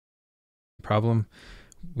problem.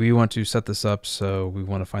 We want to set this up so we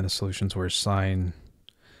want to find the solutions where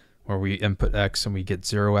we input x and we get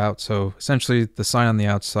 0 out. So essentially the sign on the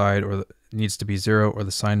outside needs to be 0, or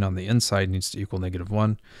the sign on the inside needs to equal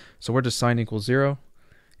 -1. So where does sign equal 0?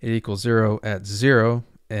 It equals 0 at 0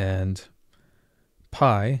 and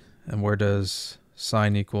pi. And where does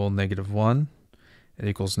sign equal -1? It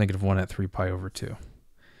equals -1 at 3 pi over 2.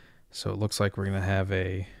 So it looks like we're going to have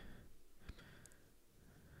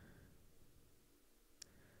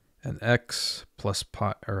an x plus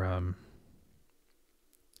pi, or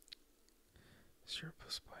 0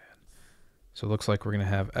 plus pi n. So it looks like we're going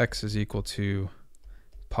to have x is equal to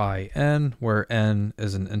pi n, where n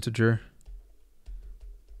is an integer.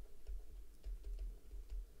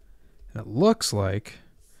 And it looks like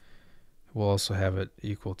we'll also have it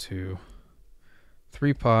equal to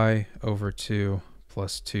 3 pi over 2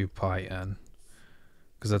 plus 2 pi n,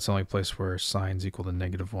 because that's the only place where sign's equal to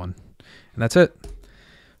 -1. And that's it.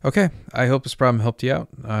 Okay, I hope this problem helped you out.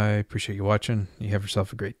 I appreciate you watching. You have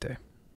yourself a great day.